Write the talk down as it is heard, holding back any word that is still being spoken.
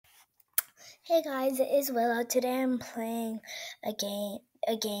Hey guys, it is Willow. Today I'm playing a game.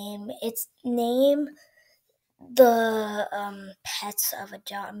 It's name the pets of a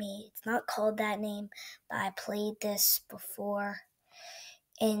dummy. It's not called that name, but I played this before.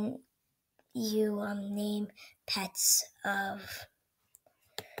 And you name pets of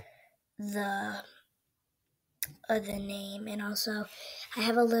the name. And also I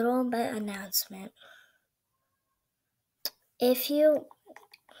have a little bit announcement. If you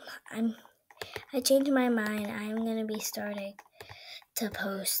I changed my mind. I'm gonna be starting to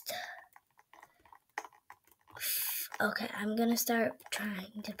post. Okay, I'm gonna start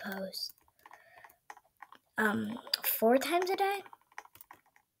trying to post 4 times a day.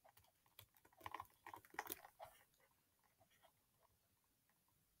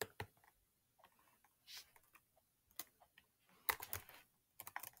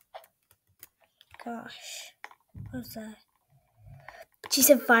 Gosh, what's that? She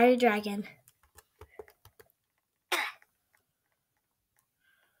said fire dragon.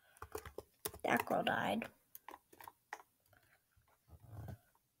 That girl died.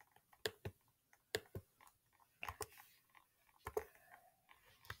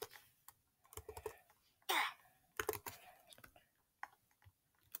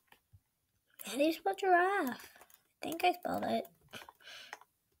 How do you spell giraffe? I think I spelled it.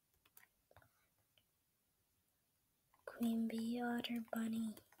 Queen bee, otter,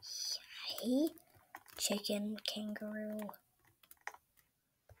 bunny, yay, chicken, kangaroo.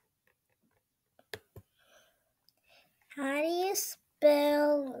 How do you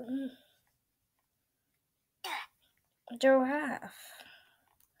spell giraffe?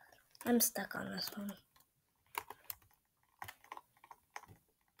 I'm stuck on this one.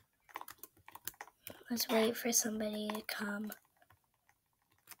 Let's wait for somebody to come.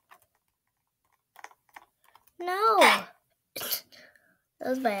 No! That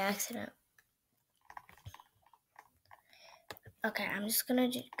was by accident. Okay, I'm just gonna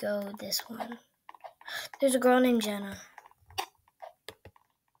go this one. There's a girl named Jenna.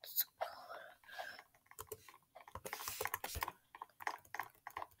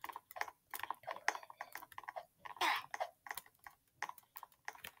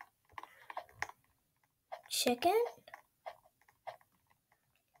 Chicken?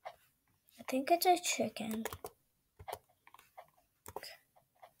 I think it's a chicken.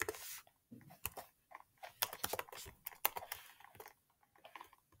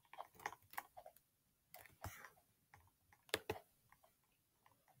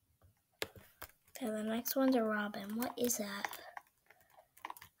 Okay, the next one's a robin. What is that?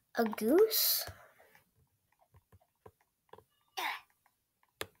 A goose?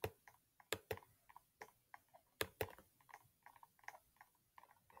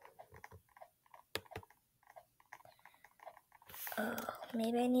 Oh,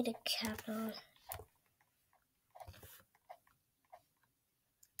 maybe I need a capital.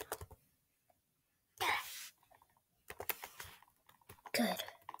 Good.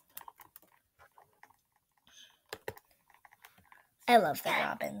 I love the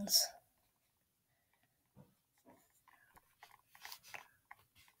robins.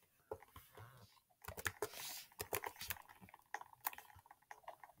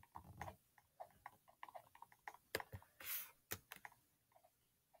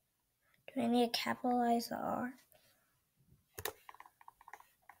 Do I need to capitalize the R?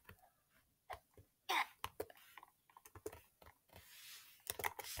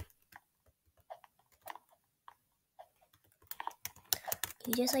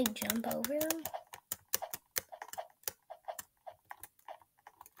 You just like jump over them?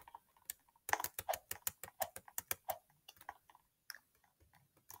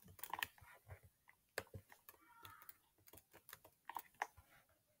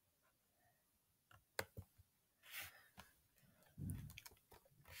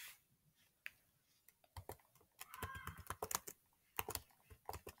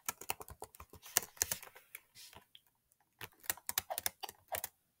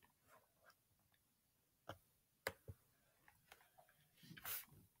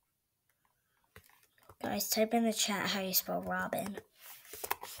 Guys, type in the chat how you spell robin.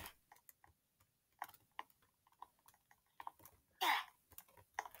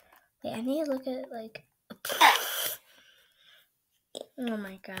 Wait, I need to look at like... Oh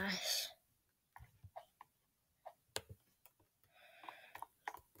my gosh.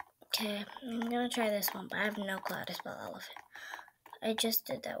 Okay, I'm gonna try this one, but I have no clue how to spell elephant. I just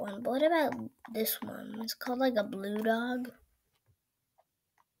did that one. But what about this one? It's called like a blue dog.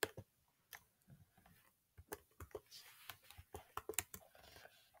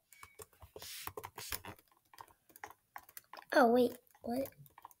 Oh, wait. What?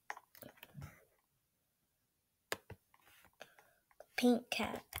 pink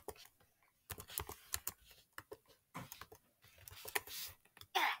cat.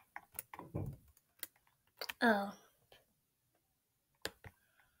 Oh.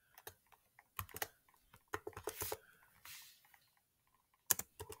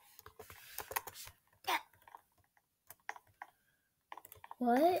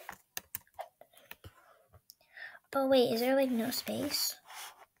 What? Oh wait, is there like no space?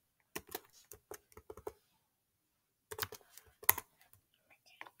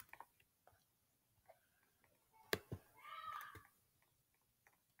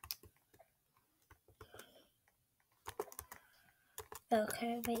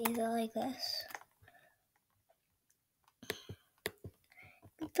 Okay, wait, is it like this?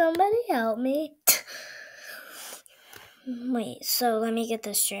 Somebody help me. Wait, so let me get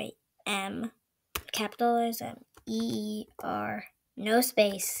this straight. M, capitalized M, E-E-R, no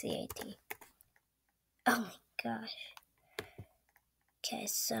space, C-A-T. Oh my gosh. Okay,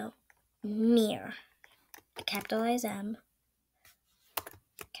 so mirror, capitalize M,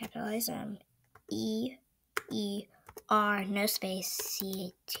 E-E-R, no space,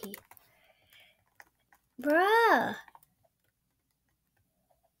 C-A-T. Bruh.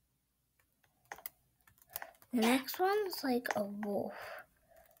 The next one's like a wolf.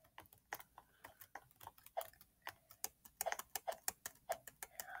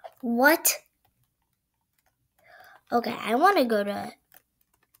 What? Okay, I want to go to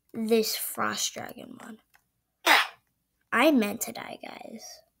this frost dragon one. I meant to die,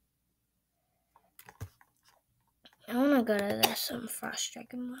 guys. I want to go to this frost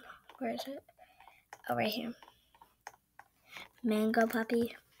dragon one. Where is it? Oh, right here. Mango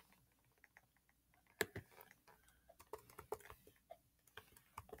puppy.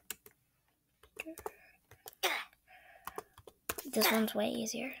 This one's way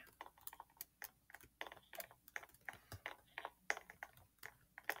easier.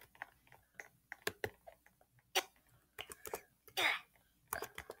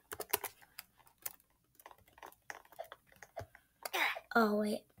 Oh,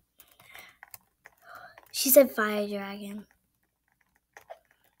 wait. She said fire dragon.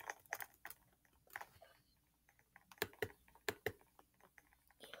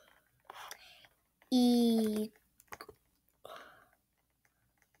 E.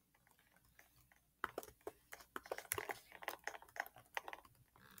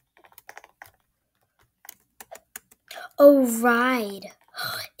 Oh, ride.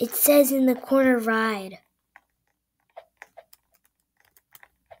 It says in the corner ride.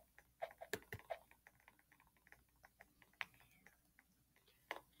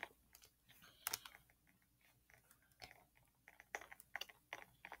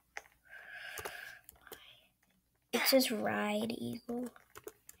 It says ride eagle.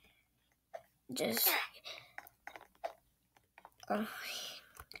 Just. Oh.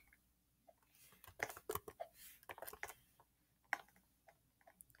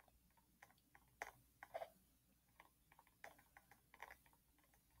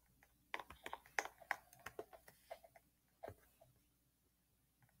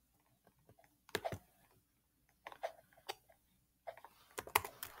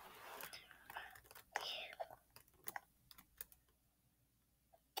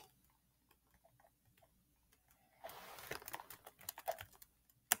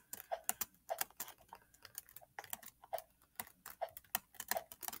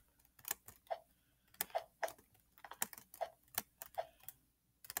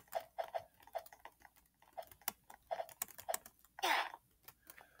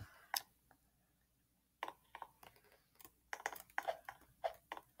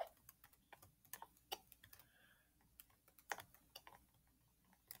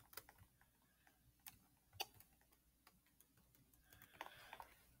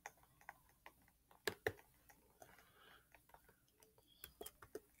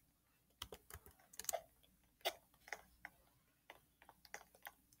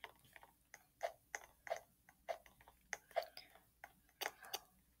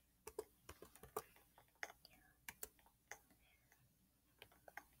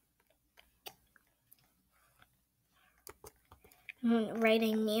 I'm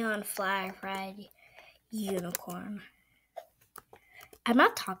writing neon flag ride unicorn. I'm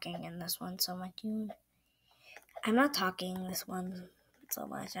not talking in this one so much. I'm not talking in this one so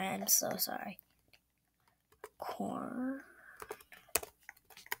much. I am so sorry. Corn.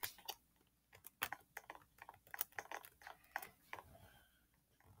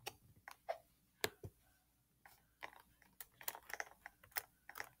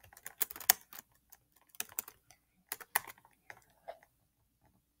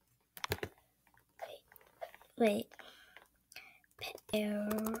 Wait. Okay.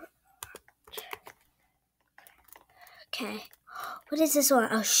 What is this one?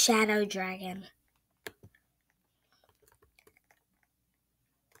 Oh, Shadow Dragon.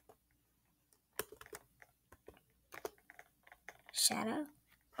 Shadow?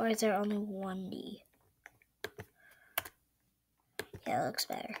 Or is there only one D? Yeah, it looks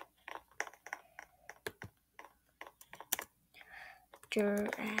better.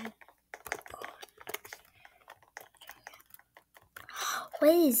 Dragon.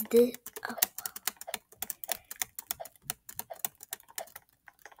 What is this? Oh.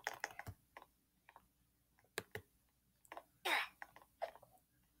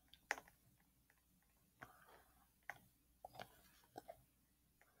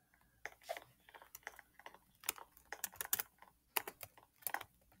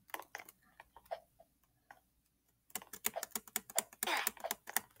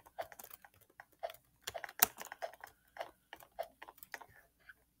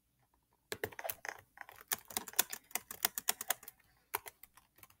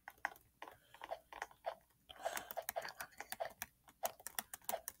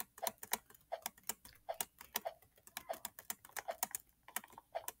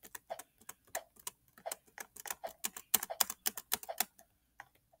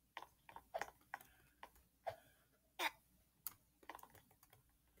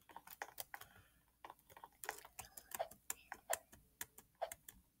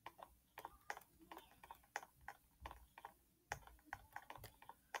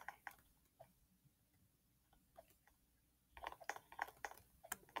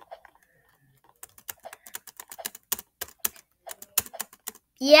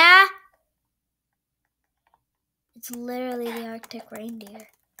 Yeah? It's literally the Arctic reindeer.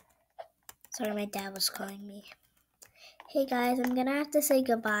 Sorry, my dad was calling me. Hey guys, I'm gonna have to say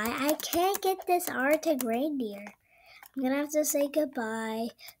goodbye. I can't get this Arctic reindeer. I'm gonna have to say goodbye.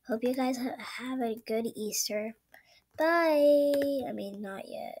 Hope you guys have a good Easter. Bye. I mean, not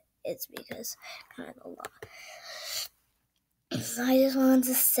yet. It's because kind of a lot. So I just wanted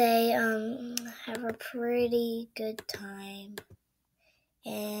to say, have a pretty good time.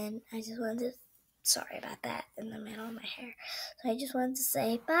 And I just wanted to, sorry about that in the middle of my hair. So I just wanted to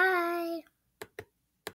say bye.